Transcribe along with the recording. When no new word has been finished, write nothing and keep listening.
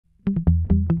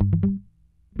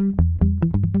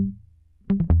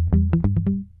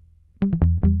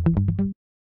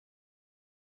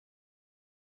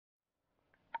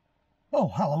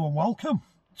Oh, hello and welcome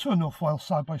to a North Wales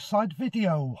side-by-side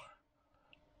video.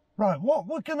 Right, what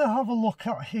we're going to have a look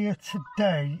at here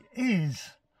today is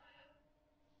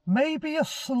maybe a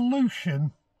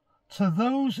solution to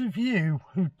those of you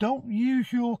who don't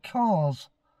use your cars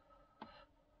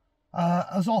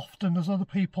as often as other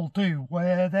people do,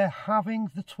 where they're having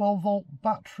the 12-volt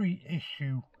battery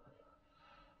issue.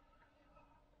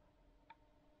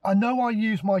 I know I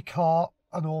use my car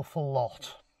an awful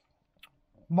lot.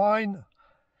 Mine,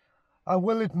 I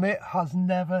will admit, has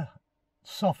never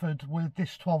suffered with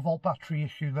this 12-volt battery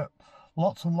issue that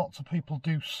lots and lots of people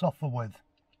do suffer with.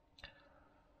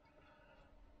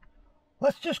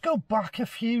 Let's just go back a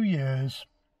few years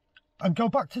and go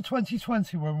back to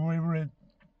 2020 when we were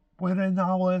in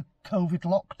our COVID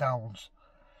lockdowns,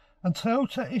 and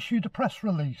Toyota issued a press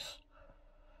release,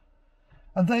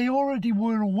 and they already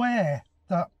were aware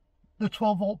that the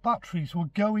 12-volt batteries were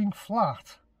going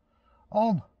flat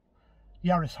on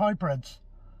Yaris hybrids.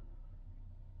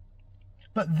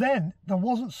 But then there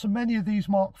wasn't so many of these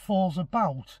Mark IVs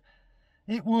about.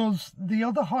 It was the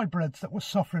other hybrids that were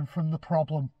suffering from the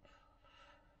problem,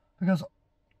 because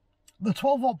the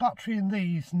 12-volt battery in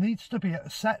these needs to be at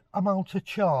a set amount of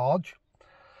charge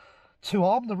to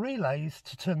arm the relays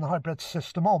to turn the hybrid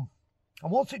system on.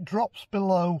 And once it drops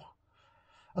below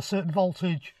a certain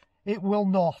voltage, it will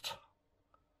not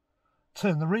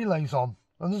turn the relays on.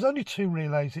 And there's only 2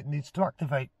 relays it needs to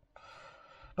activate.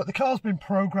 But the car's been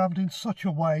programmed in such a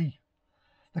way,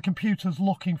 the computer's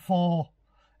looking for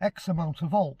X amount of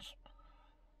volts.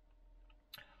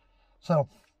 So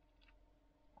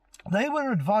they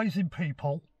were advising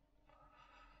people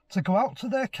to go out to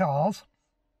their cars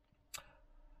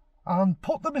and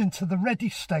put them into the ready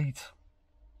state,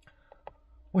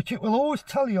 which it will always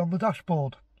tell you on the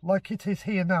dashboard, like it is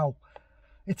here now.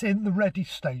 It's in the ready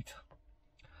state.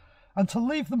 And to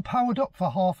leave them powered up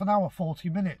for half an hour, 40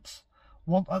 minutes,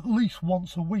 at least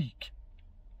once a week.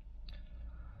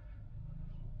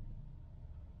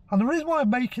 And the reason why I'm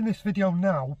making this video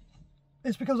now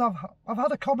is because I've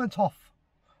had a comment off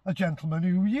a gentleman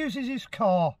who uses his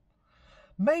car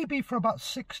maybe for about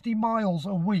 60 miles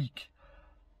a week.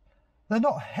 They're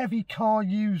not heavy car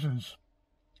users.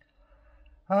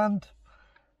 And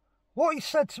what he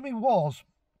said to me was,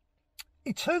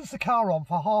 he turns the car on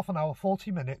for half an hour, 40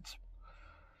 minutes,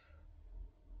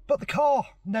 but the car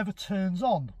never turns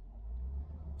on.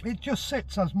 It just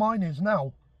sits as mine is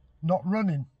now, not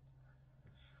running.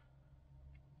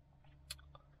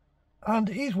 And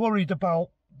he's worried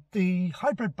about the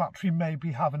hybrid battery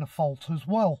maybe having a fault as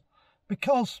well,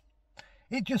 because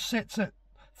it just sits at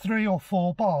 3 or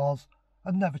 4 bars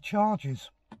and never charges.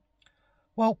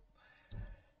 Well,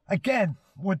 again,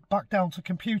 we're back down to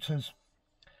computers.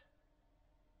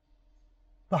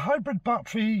 The hybrid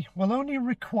battery will only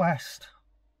request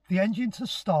the engine to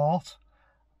start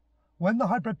when the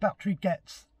hybrid battery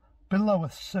gets below a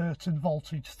certain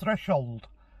voltage threshold.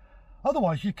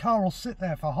 Otherwise, your car will sit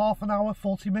there for half an hour,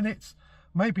 40 minutes,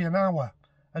 maybe an hour,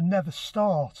 and never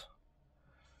start.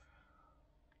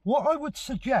 What I would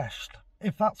suggest,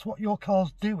 if that's what your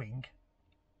car's doing,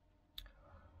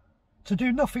 to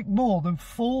do nothing more than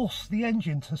force the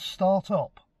engine to start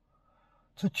up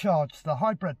to charge the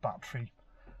hybrid battery.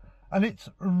 And it's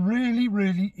really,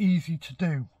 really easy to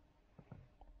do.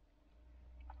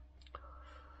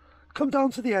 Come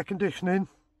down to the air conditioning.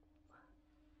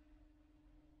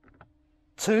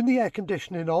 Turn the air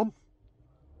conditioning on.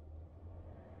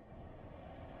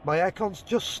 My aircon's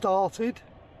just started,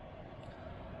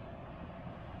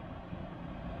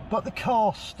 but the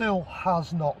car still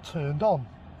has not turned on.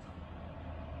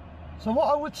 So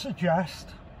what I would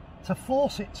suggest, to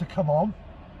force it to come on,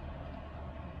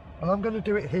 and I'm going to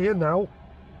do it here now,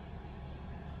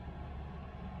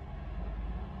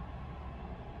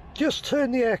 just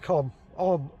turn the aircon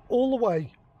on all the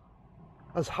way,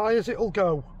 as high as it'll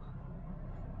go.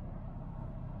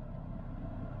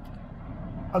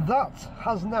 And that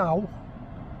has now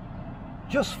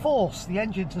just forced the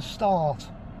engine to start.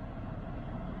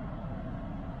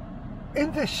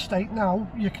 In this state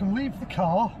now, you can leave the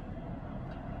car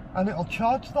and it'll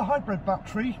charge the hybrid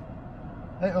battery.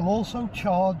 It'll also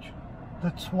charge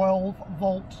the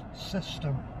 12-volt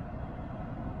system.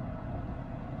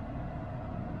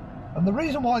 And the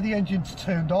reason why the engine's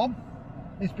turned on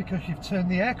is because you've turned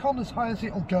the aircon as high as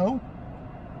it'll go.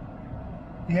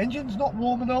 The engine's not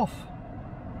warm enough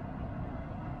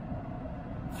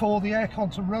for the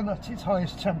aircon to run at its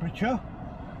highest temperature,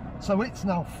 so it's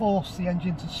now forced the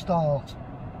engine to start.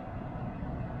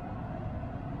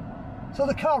 So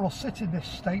the car will sit in this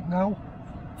state now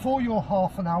for your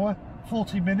half an hour,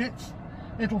 40 minutes.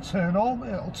 It'll turn on,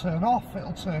 it'll turn off,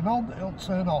 it'll turn on, it'll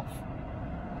turn off.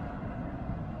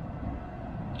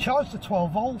 charge the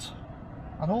 12 volt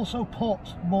and also put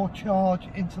more charge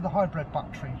into the hybrid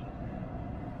battery.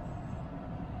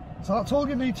 So that's all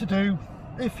you need to do.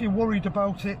 If you're worried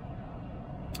about it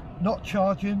not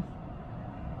charging,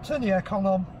 turn the aircon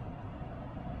on,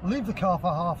 leave the car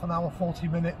for half an hour, 40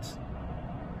 minutes,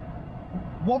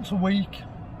 once a week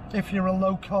if you're a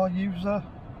low car user,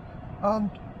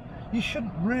 and you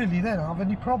shouldn't really then have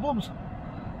any problems.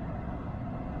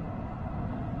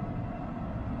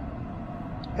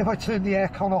 If I turn the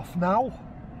aircon off now,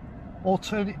 or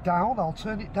turn it down, I'll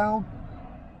turn it down.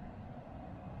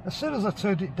 As soon as I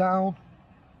turned it down,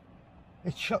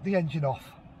 it shut the engine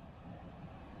off.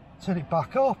 Turn it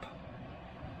back up,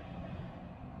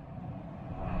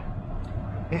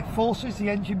 it forces the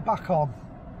engine back on.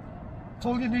 That's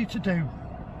all you need to do.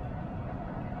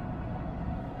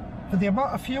 For the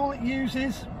amount of fuel it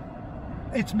uses,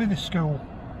 it's minuscule.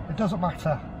 It doesn't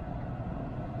matter.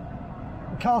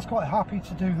 The car's quite happy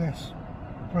to do this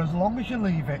for as long as you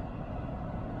leave it.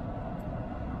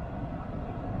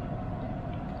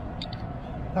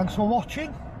 Thanks for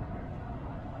watching.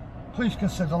 Please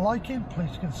consider liking,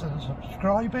 please consider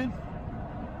subscribing,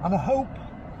 and I hope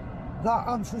that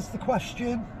answers the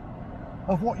question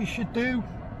of what you should do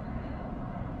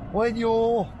when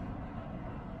you're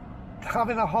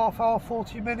having a half hour,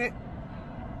 40-minute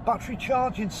battery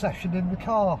charging session in the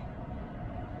car.